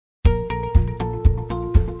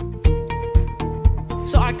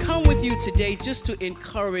So I come with you today just to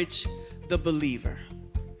encourage the believer.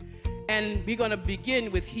 And we're going to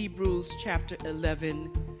begin with Hebrews chapter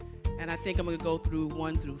 11. And I think I'm going to go through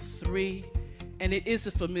 1 through 3. And it is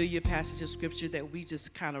a familiar passage of scripture that we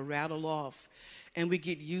just kind of rattle off. And we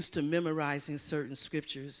get used to memorizing certain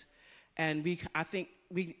scriptures. And I think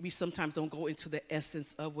we sometimes don't go into the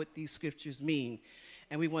essence of what these scriptures mean.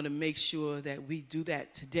 And we want to make sure that we do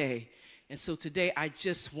that today. And so today I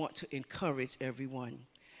just want to encourage everyone.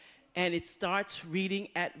 And it starts reading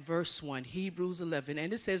at verse 1, Hebrews 11.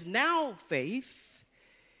 And it says, now faith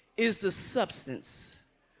is the substance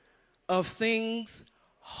of things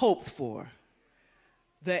hoped for,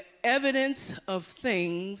 the evidence of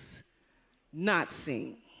things not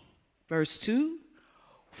seen. Verse 2,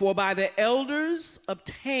 for by the elders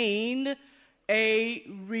obtained a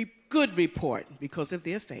good report because of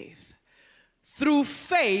their faith. Through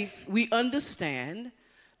faith, we understand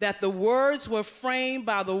that the words were framed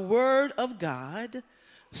by the word of God,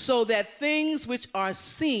 so that things which are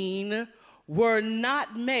seen were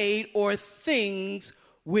not made, or things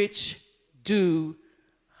which do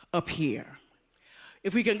appear.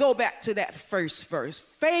 If we can go back to that first verse,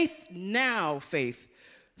 faith now, faith.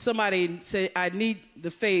 Somebody say, I need the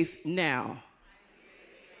faith now.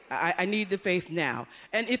 I need the faith now.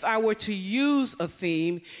 And if I were to use a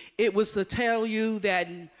theme, it was to tell you that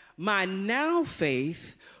my now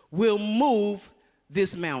faith will move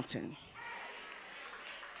this mountain.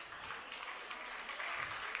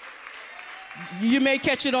 You may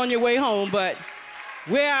catch it on your way home, but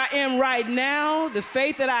where I am right now, the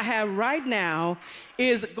faith that I have right now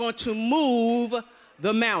is going to move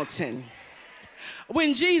the mountain.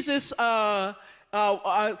 When Jesus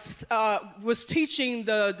was teaching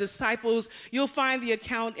the disciples, you'll find the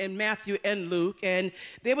account in Matthew and Luke, and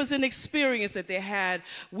there was an experience that they had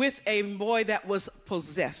with a boy that was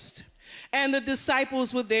possessed. And the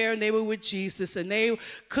disciples were there, and they were with Jesus, and they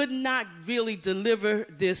could not really deliver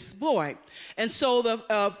this boy. And so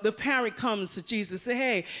the parent comes to Jesus and says,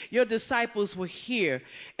 hey, your disciples were here,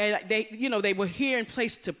 and they were here in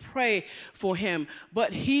place to pray for him,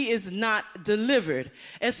 but he is not delivered.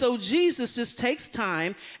 And so Jesus just takes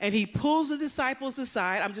time, and he pulls the disciples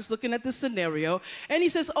aside. I'm just looking at the scenario, and he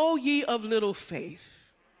says, oh, ye of little faith.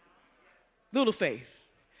 Little faith.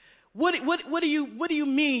 What do you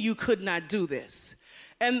mean you could not do this?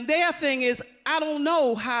 And their thing is, I don't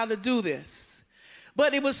know how to do this.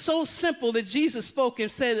 But it was so simple that Jesus spoke and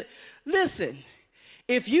said, listen,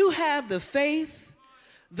 if you have the faith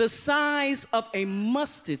the size of a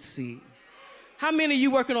mustard seed. How many of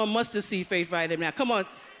you working on mustard seed faith right now? Come on.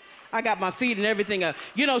 I got my feet and everything up.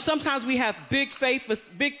 You know, sometimes we have big faith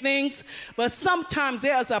with big things, but sometimes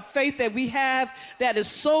there's a faith that we have that is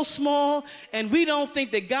so small, and we don't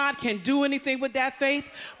think that God can do anything with that faith,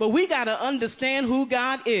 but we got to understand who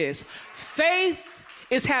God is. Faith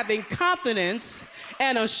is having confidence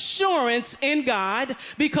and assurance in God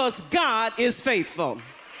because God is faithful.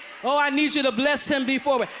 Oh, I need you to bless him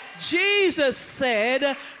before. Jesus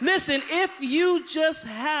said, listen, if you just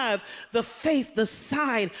have the faith the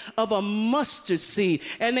size of a mustard seed,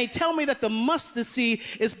 and they tell me that the mustard seed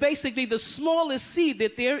is basically the smallest seed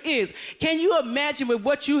that there is. Can you imagine with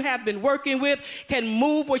what you have been working with can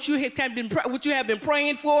move what you have been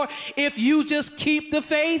praying for if you just keep the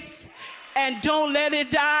faith and don't let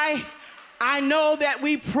it die? I know that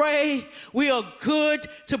we pray, we are good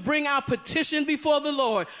to bring our petition before the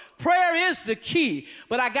Lord. Prayer is the key,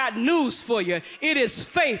 but I got news for you. It is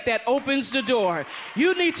faith that opens the door.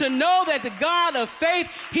 You need to know that the God of faith,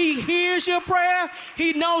 he hears your prayer.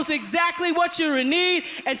 He knows exactly what you're in need.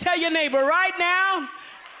 And tell your neighbor right now,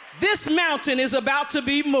 this mountain is about to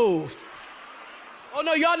be moved. Oh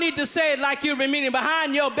no, y'all need to say it like you've been meaning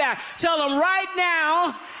behind your back. Tell them right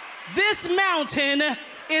now, this mountain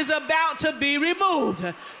is about to be removed.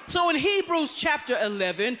 So in Hebrews chapter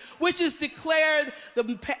 11, which is declared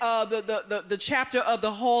the chapter of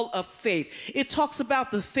the hall of faith, it talks about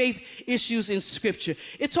the faith issues in scripture.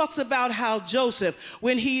 It talks about how Joseph,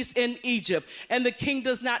 when he's in Egypt and the king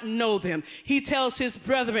does not know them, he tells his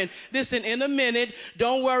brethren, listen, in a minute,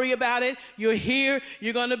 don't worry about it. You're here.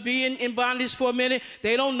 You're going to be in bondage for a minute.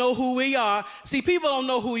 They don't know who we are. See, people don't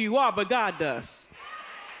know who you are, but God does.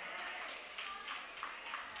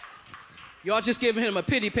 Y'all just giving him a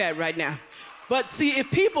pity pat right now. But see, if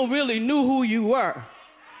people really knew who you were,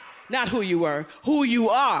 not who you were, who you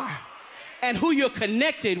are, and who you're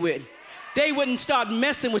connected with, they wouldn't start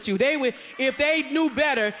messing with you. They would, if they knew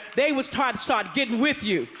better, they would start getting with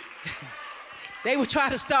you. They will try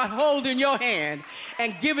to start holding your hand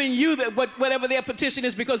and giving you whatever their petition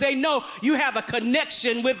is, because they know you have a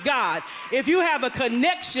connection with God. If you have a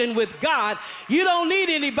connection with God, you don't need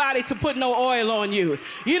anybody to put no oil on you.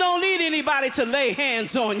 You don't need anybody to lay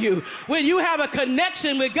hands on you. When you have a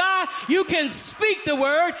connection with God, you can speak the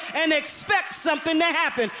word and expect something to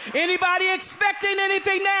happen. Anybody expecting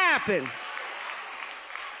anything to happen?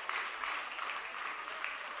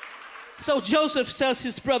 So Joseph tells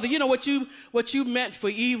his brother, you know what you meant for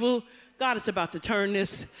evil, God is about to turn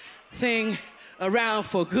this thing around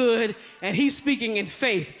for good. And he's speaking in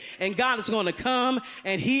faith. And God is going to come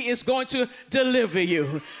and he is going to deliver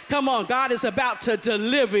you. Come on, God is about to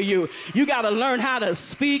deliver you. You got to learn how to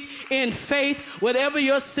speak in faith, whatever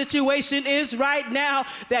your situation is right now,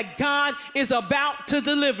 that God is about to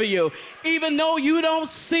deliver you. Even though you don't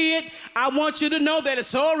see it, I want you to know that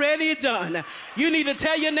it's already done. You need to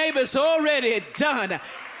tell your neighbor it's already done.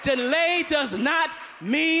 Delay does not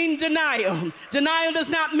mean denial. Denial does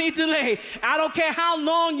not mean delay. I don't care how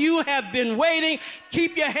long you have been waiting.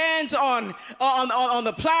 Keep your hands on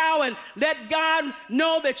the plow and let God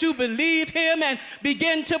know that you believe him, and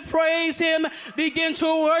begin to praise him, begin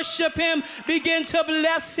to worship him, begin to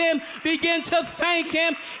bless him, begin to thank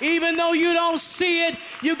him. Even though you don't see it,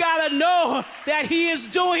 you got to know that he is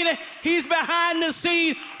doing it. He's behind the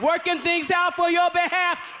scene working things out for your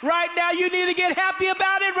behalf. Right now, you need to get happy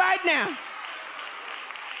about it right now.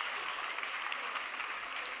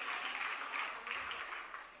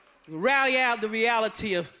 Rally out. The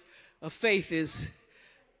reality of faith is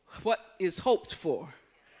what is hoped for.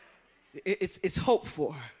 It's hoped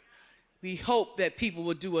for. We hope that people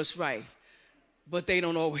will do us right, but they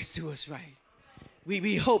don't always do us right.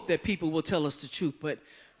 We hope that people will tell us the truth, but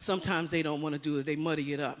sometimes they don't want to do it. They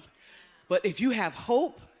muddy it up. But if you have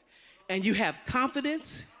hope and you have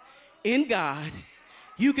confidence in God,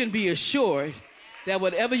 you can be assured that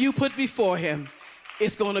whatever you put before him,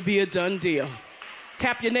 it's going to be a done deal.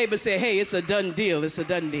 Tap your neighbor and say, hey, it's a done deal. It's a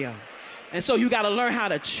done deal. And so you got to learn how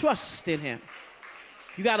to trust in him.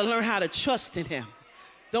 You got to learn how to trust in him.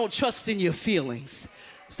 Don't trust in your feelings.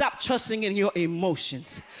 Stop trusting in your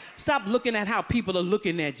emotions. Stop looking at how people are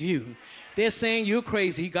looking at you. They're saying you're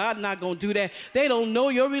crazy. God's not going to do that. They don't know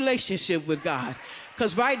your relationship with God.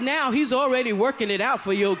 Because right now, he's already working it out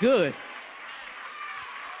for your good.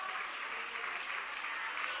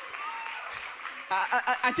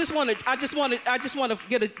 I just want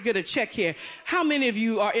to get a check here. How many of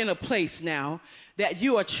you are in a place now that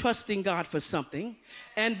you are trusting God for something,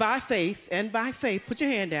 and by faith, put your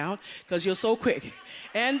hand down because you're so quick,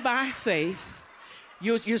 and by faith,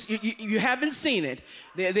 you haven't seen it.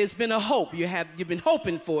 There's been a hope. You've been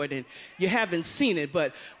hoping for it, and you haven't seen it.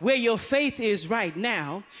 But where your faith is right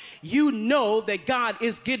now, you know that God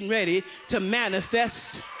is getting ready to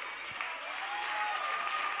manifest.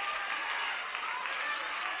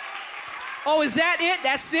 Oh, is that it?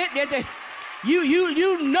 That's it?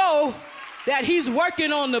 You know that he's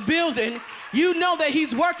working on the building. You know that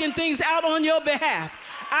he's working things out on your behalf.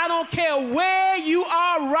 I don't care where you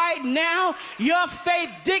are right now, your faith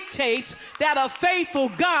dictates that a faithful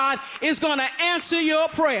God is going to answer your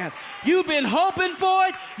prayer. You've been hoping for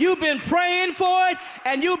it, you've been praying for it,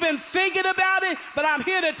 and you've been thinking about it, but I'm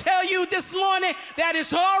here to tell you this morning that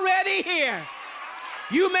it's already here.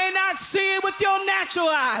 You may not see it with your natural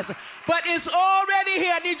eyes, but it's already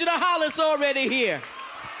here. I need you to holler, it's already here.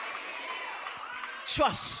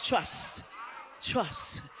 Trust,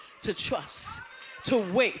 to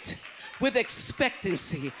wait with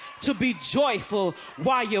expectancy, to be joyful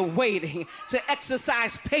while you're waiting, to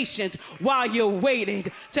exercise patience while you're waiting,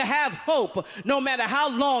 to have hope no matter how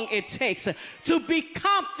long it takes, to be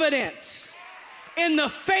confident in the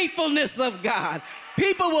faithfulness of God.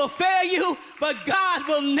 People will fail you, but God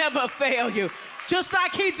will never fail you. Just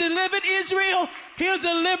like he delivered Israel, he'll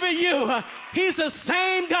deliver you. He's the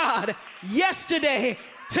same God yesterday,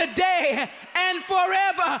 today, and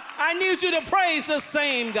forever. I need you to praise the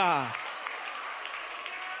same God.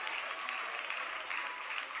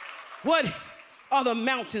 What are the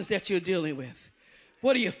mountains that you're dealing with?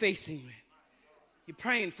 What are you facing with? You're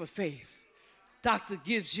praying for faith. Doctor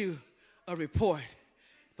gives you a report,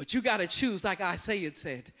 but you got to choose, like Isaiah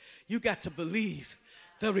said. You got to believe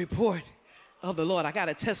the report of the Lord. I got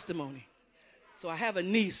a testimony. So I have a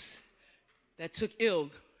niece that took ill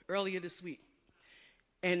earlier this week,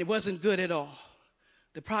 and it wasn't good at all.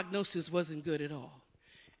 The prognosis wasn't good at all.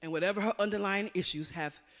 And whatever her underlying issues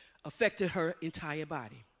have affected her entire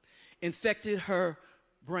body, infected her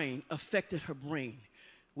brain, affected her brain,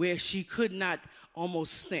 where she could not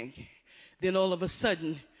almost think. Then all of a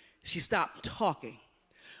sudden, she stopped talking.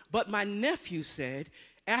 But my nephew said,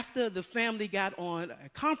 After the family got on a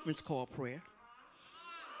conference call prayer,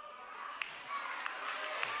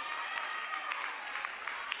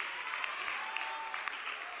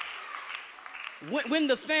 when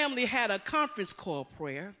the family had a conference call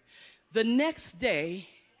prayer, the next day,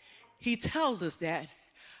 he tells us that,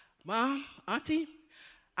 Mom, Auntie,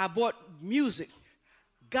 I brought music,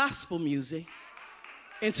 gospel music,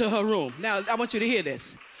 into her room. Now, I want you to hear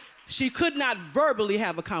this. She could not verbally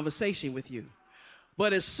have a conversation with you,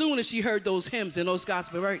 but as soon as she heard those hymns and those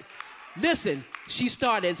gospel words, listen, she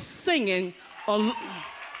started singing.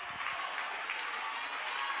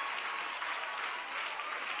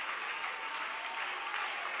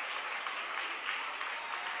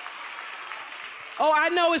 Oh, I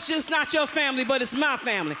know it's just not your family, but it's my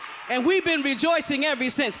family. And we've been rejoicing ever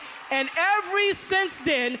since. And ever since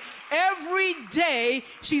then, every day,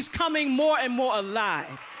 she's coming more and more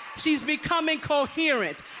alive. She's becoming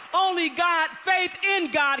coherent. Only God, faith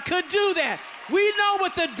in God could do that. We know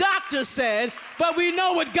what the doctor said, but we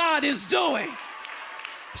know what God is doing.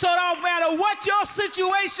 So no matter what your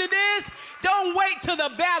situation is, don't wait till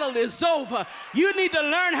the battle is over. You need to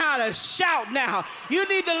learn how to shout now. You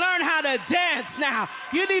need to learn how to dance now.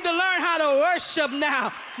 You need to learn how to worship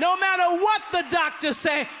now. No matter what the doctors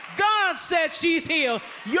say, God said she's healed.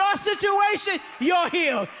 Your situation, you're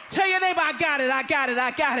healed. Tell your neighbor, I got it, I got it,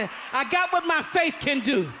 I got it. I got what my faith can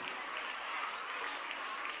do.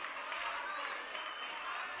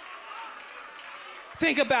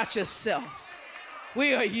 Think about yourself.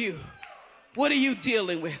 Where are you? What are you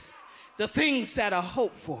dealing with? The things that are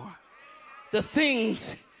hoped for, the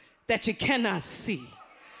things that you cannot see.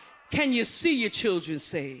 Can you see your children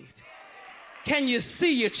saved? Can you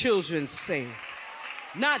see your children saved?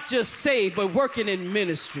 Not just saved, but working in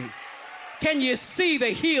ministry. Can you see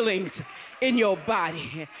the healings in your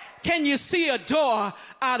body? Can you see a door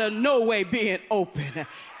out of no way being open?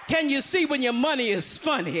 Can you see when your money is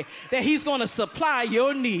funny that he's going to supply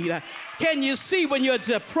your need? Can you see when you're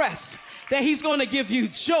depressed that he's going to give you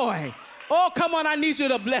joy? Oh, come on, I need you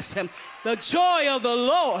to bless him. The joy of the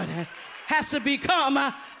Lord has to become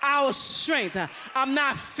our strength. I'm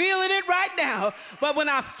not feeling it right now, but when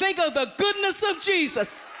I think of the goodness of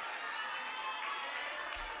Jesus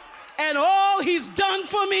and all he's done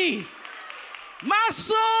for me, my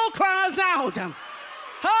soul cries out,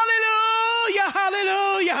 hallelujah,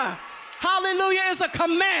 hallelujah. Hallelujah is a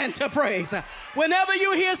command to praise. Whenever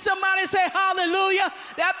you hear somebody say hallelujah,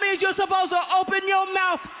 that means you're supposed to open your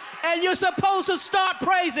mouth and you're supposed to start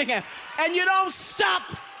praising him. And you don't stop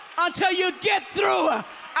until you get through.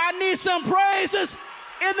 I need some praises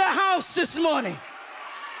in the house this morning.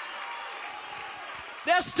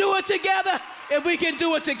 Let's do it together. If we can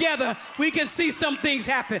do it together, we can see some things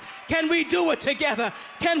happen. Can we do it together?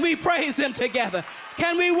 Can we praise him together?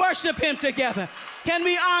 Can we worship him together? Can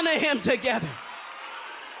we honor him together?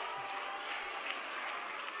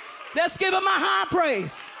 Let's give him a high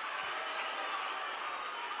praise.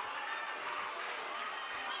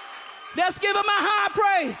 Let's give him a high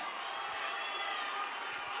praise.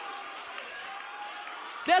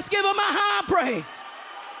 Let's give him a high praise.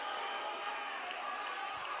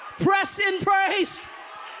 Press in praise.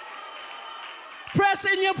 Press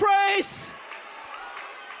in your praise.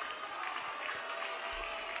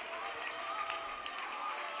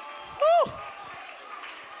 Woo.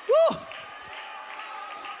 Woo.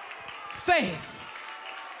 Faith.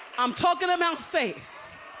 I'm talking about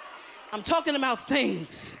faith. I'm talking about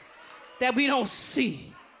things that we don't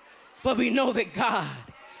see, but we know that God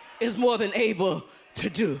is more than able to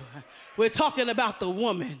do. We're talking about the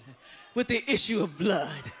woman with the issue of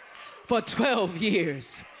blood. For 12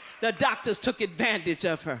 years, the doctors took advantage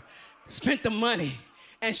of her, spent the money,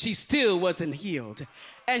 and she still wasn't healed.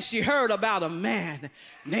 And she heard about a man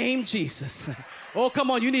named Jesus. Oh,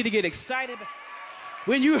 come on, you need to get excited.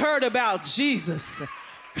 When you heard about Jesus,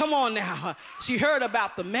 come on now, she heard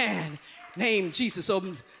about the man named Jesus. So,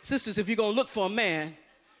 sisters, if you're going to look for a man,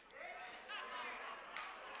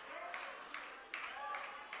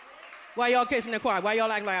 why y'all catching that quiet? Why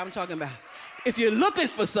y'all acting like I'm talking about? If you're looking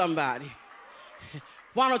for somebody,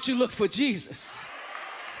 why don't you look for Jesus?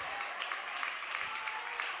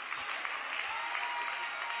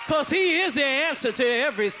 Because he is the answer to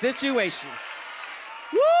every situation.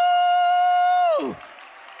 Woo!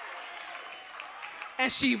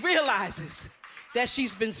 And she realizes that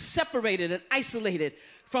she's been separated and isolated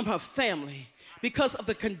from her family because of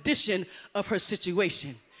the condition of her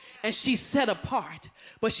situation. And she's set apart,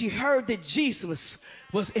 but she heard that Jesus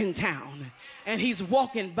was in town and he's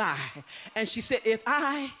walking by. And she said, if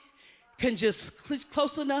I can just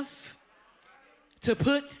close enough to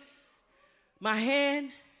put my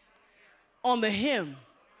hand on the hem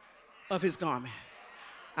of his garment.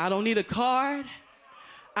 I don't need a card.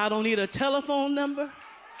 I don't need a telephone number.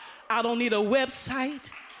 I don't need a website.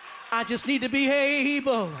 I just need to be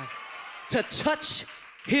able to touch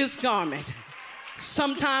his garment.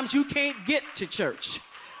 Sometimes you can't get to church.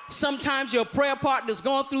 Sometimes your prayer partner's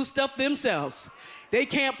going through stuff themselves. They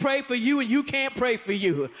can't pray for you and you can't pray for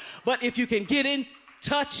you. But if you can get in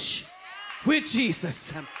touch with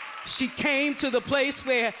Jesus. She came to the place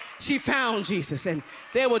where she found Jesus, and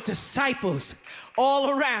there were disciples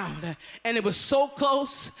all around, and it was so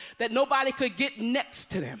close that nobody could get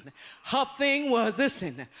next to them. Her thing was,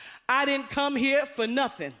 listen, I didn't come here for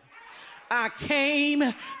nothing. I came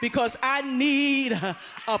because I need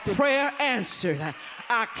a prayer answered.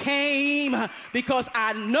 I came because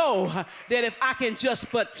I know that if I can just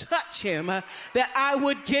but touch him, that I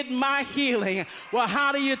would get my healing. Well,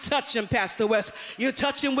 how do you touch him, Pastor West? You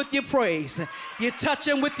touch him with your praise. You touch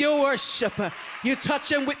him with your worship. You touch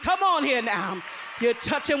him with, come on here now. You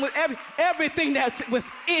touch him with everything that's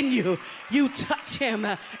within you. You touch him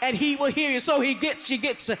and he will hear you. So she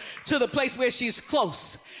gets to the place where she's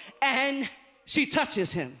close. And she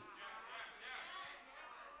touches him.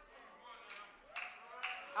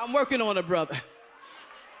 I'm working on her, brother.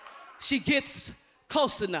 She gets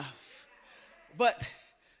close enough. But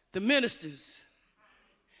the ministers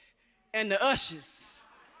and the ushers,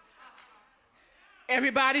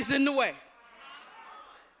 everybody's in the way,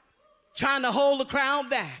 trying to hold the crowd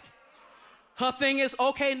back. Her thing is,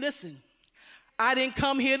 okay, listen, I didn't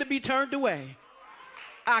come here to be turned away.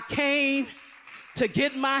 I came to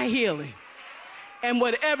get my healing. And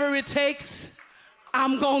whatever it takes,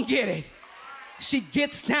 I'm gonna get it. She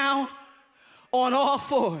gets down on all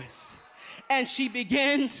fours and she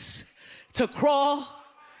begins to crawl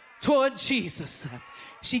toward Jesus.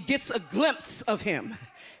 She gets a glimpse of him.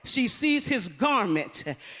 She sees his garment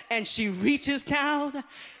and she reaches down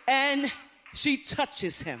and she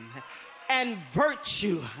touches him. And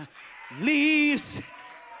virtue leaves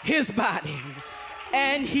his body.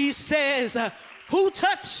 And he says, who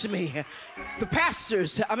touched me?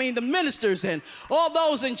 The ministers and all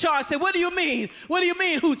those in charge said, what do you mean? What do you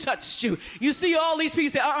mean, who touched you? You see all these people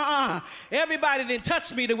say, everybody didn't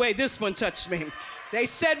touch me the way this one touched me. They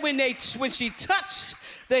said when she touched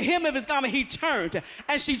the hem of his garment, he turned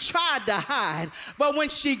and she tried to hide. But when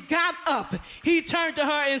she got up, he turned to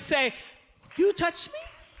her and said, you touched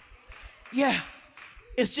me? Yeah,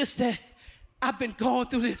 it's just that I've been going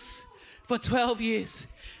through this for 12 years.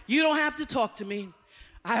 You don't have to talk to me.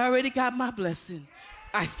 I already got my blessing.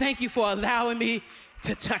 I thank you for allowing me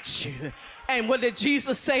to touch you. And what did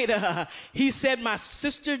Jesus say to her? He said, my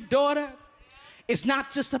sister, daughter, it's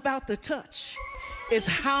not just about the touch. It's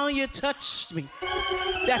how you touched me.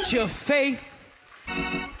 That your faith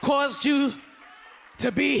caused you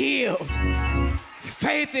to be healed.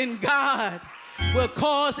 Faith in God will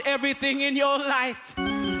cause everything in your life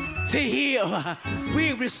to heal.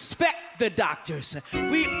 We respect the doctors.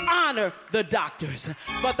 We honor the doctors.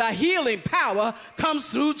 But the healing power comes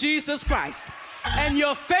through Jesus Christ. And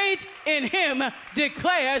your faith in him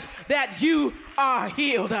declares that you are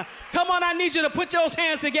healed. Come on, I need you to put your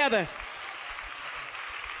hands together.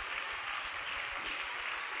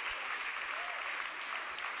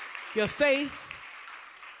 Your faith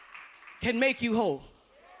can make you whole.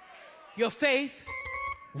 Your faith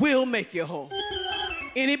will make you whole.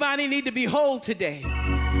 Anybody need to be whole today?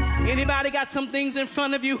 Anybody got some things in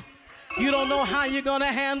front of you? You don't know how you're going to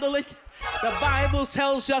handle it? The Bible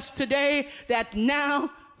tells us today that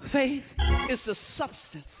now faith is the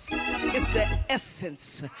substance. It's the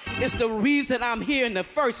essence. It's the reason I'm here in the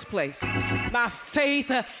first place. My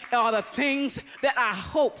faith are the things that I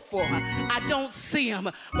hope for. I don't see them,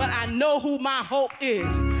 but I know who my hope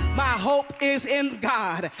is. My hope is in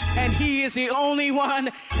God, and he is the only one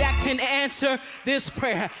that can answer this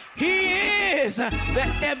prayer. He is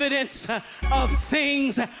the evidence of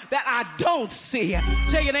things that I don't see.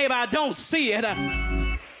 Tell your neighbor, I don't see it,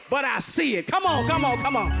 but I see it. Come on, come on,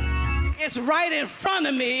 come on. It's right in front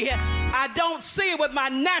of me. I don't see it with my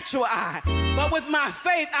natural eye, but with my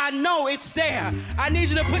faith, I know it's there. I need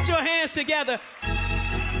you to put your hands together.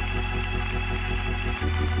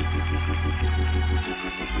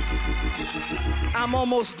 I'm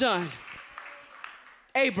almost done.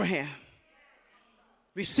 Abraham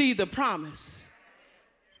received the promise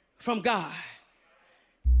from God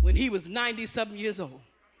when he was 90-something years old,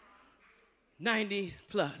 90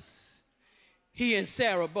 plus. He and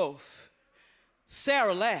Sarah both.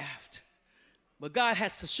 Sarah laughed, but God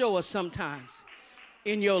has to show us sometimes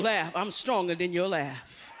in your laugh, I'm stronger than your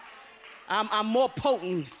laugh. I'm more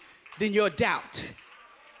potent than your doubt.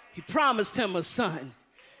 He promised him a son.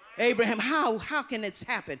 Abraham, how can this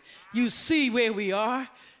happen? You see where we are.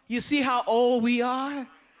 You see how old we are.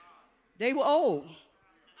 They were old.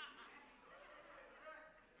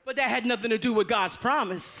 But that had nothing to do with God's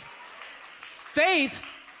promise. Faith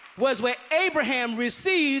was where Abraham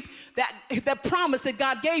received that promise that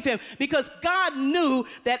God gave him, because God knew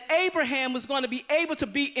that Abraham was going to be able to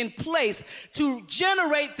be in place to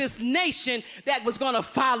generate this nation that was going to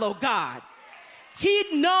follow God. He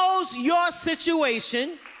knows your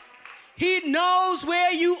situation. He knows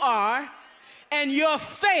where you are, and your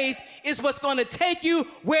faith is what's going to take you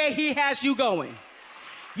where he has you going.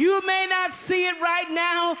 You may not see it right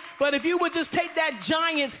now, but if you would just take that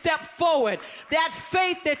giant step forward, that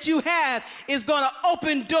faith that you have is going to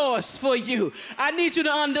open doors for you. I need you to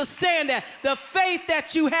understand that the faith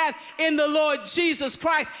that you have in the Lord Jesus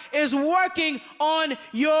Christ is working on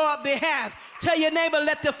your behalf. Tell your neighbor,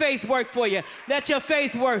 let the faith work for you. Let your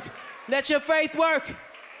faith work. Let your faith work.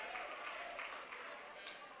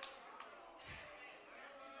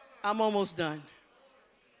 I'm almost done.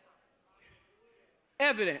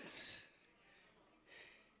 Evidence.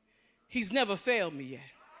 He's never failed me yet.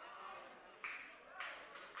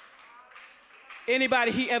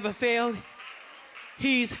 Anybody he ever failed?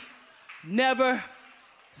 He's never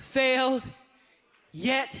failed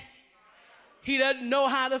yet. He doesn't know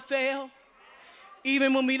how to fail,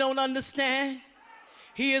 even when we don't understand.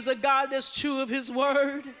 He is a God that's true of his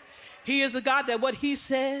word. He is a God that what he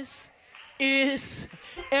says is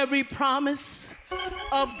every promise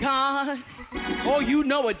of God. Oh, you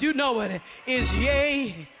know it, is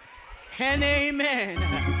yea and amen.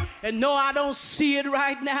 And no, I don't see it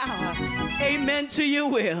right now. Amen to your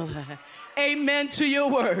will. Amen to your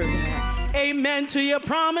word. Amen to your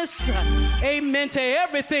promise. Amen to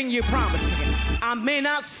everything you promised me. I may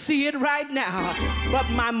not see it right now, but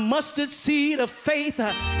my mustard seed of faith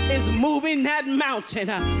is moving that mountain,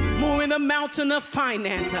 moving the mountain of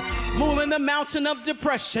finance, moving the mountain of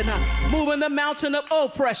depression, moving the mountain of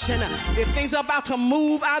oppression. The things are about to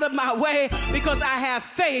move out of my way because I have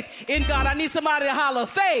faith in God. I need somebody to holler,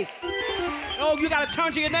 faith. Oh, you got to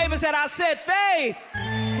turn to your neighbor and say, I said faith.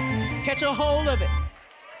 Catch a hold of it.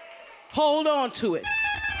 Hold on to it.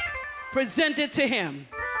 Present it to him.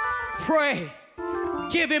 Pray.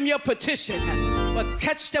 Give him your petition. But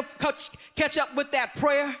catch up with that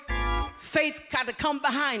prayer. Faith got to come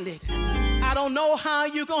behind it. I don't know how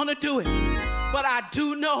you're going to do it, but I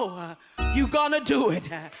do know you're going to do it.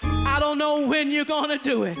 I don't know when you're going to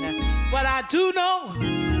do it, but I do know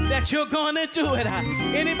that you're going to do it.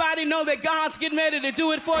 Anybody know that God's getting ready to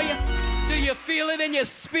do it for you? Do you feel it in your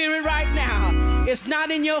spirit right now? It's not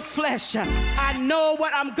in your flesh. I know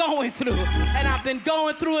what I'm going through, and I've been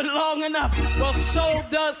going through it long enough. Well, so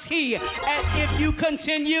does he. And if you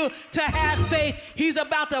continue to have faith, he's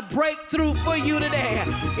about to break through for you today.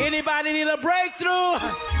 Anybody need a breakthrough?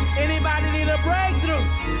 Anybody need a breakthrough?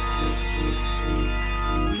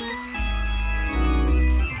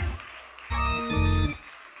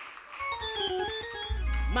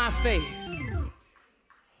 My faith.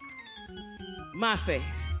 My faith.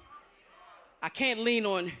 I can't lean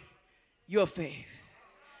on your faith.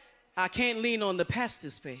 I can't lean on the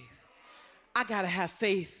pastor's faith. I got to have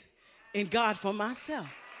faith in God for myself.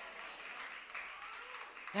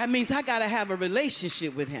 That means I got to have a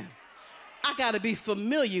relationship with him. I got to be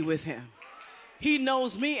familiar with him. He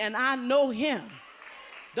knows me and I know him.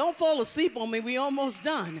 Don't fall asleep on me. We almost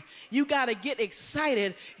done. You got to get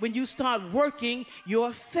excited when you start working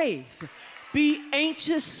your faith. Be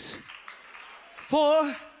anxious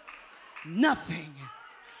for nothing,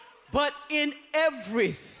 but in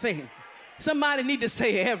everything. Somebody need to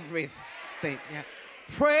say everything.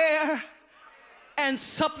 Prayer and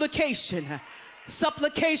supplication.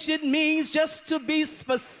 Supplication means just to be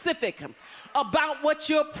specific about what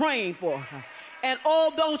you're praying for. And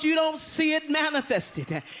although you don't see it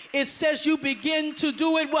manifested, it says you begin to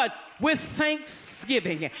do it what? With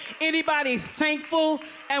thanksgiving. Anybody thankful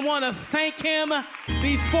and want to thank him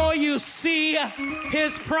before you see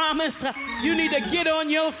his promise? You need to get on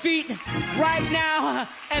your feet right now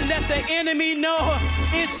and let the enemy know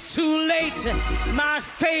it's too late. My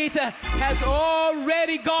faith has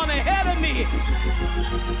already gone ahead of me.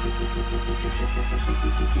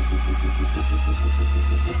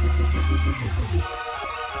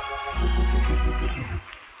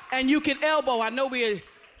 And you can elbow. I know we're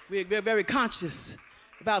very conscious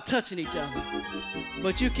about touching each other,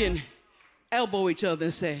 but you can elbow each other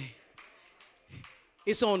and say,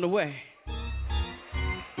 it's on the way.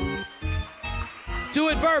 Do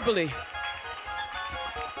it verbally.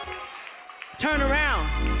 Turn around.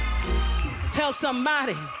 Tell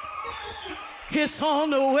somebody, it's on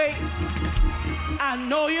the way. I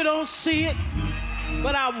know you don't see it,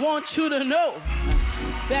 but I want you to know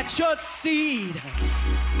that your seed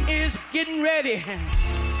is getting ready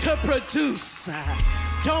to produce.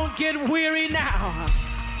 Don't get weary now.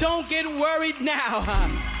 Don't get worried now.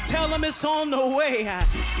 Tell them it's on the way.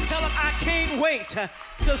 Tell them I can't wait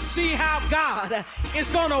to see how God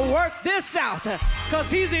is going to work this out,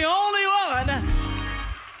 because he's the only one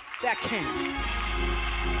that can.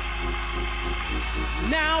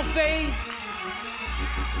 Now faith.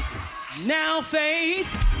 Now faith.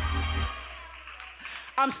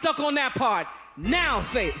 I'm stuck on that part. Now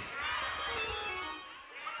faith.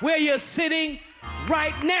 Where you're sitting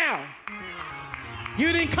right now.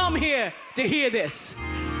 You didn't come here to hear this,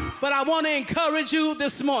 but I want to encourage you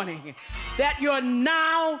this morning that your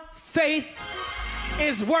now faith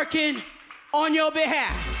is working on your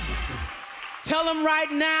behalf. Tell them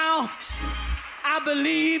right now, I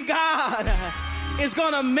believe God is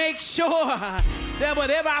going to make sure that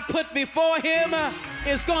whatever I put before him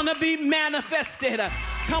is going to be manifested.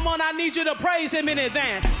 Come on, I need you to praise him in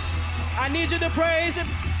advance. I need you to praise him.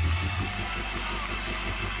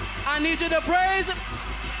 I need you to praise him.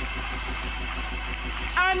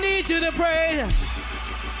 I need you to praise him.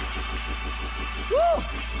 Woo!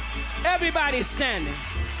 Everybody's standing.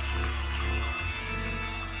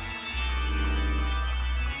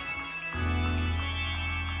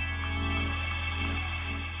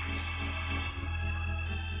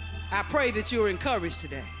 I pray that you're encouraged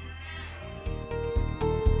today.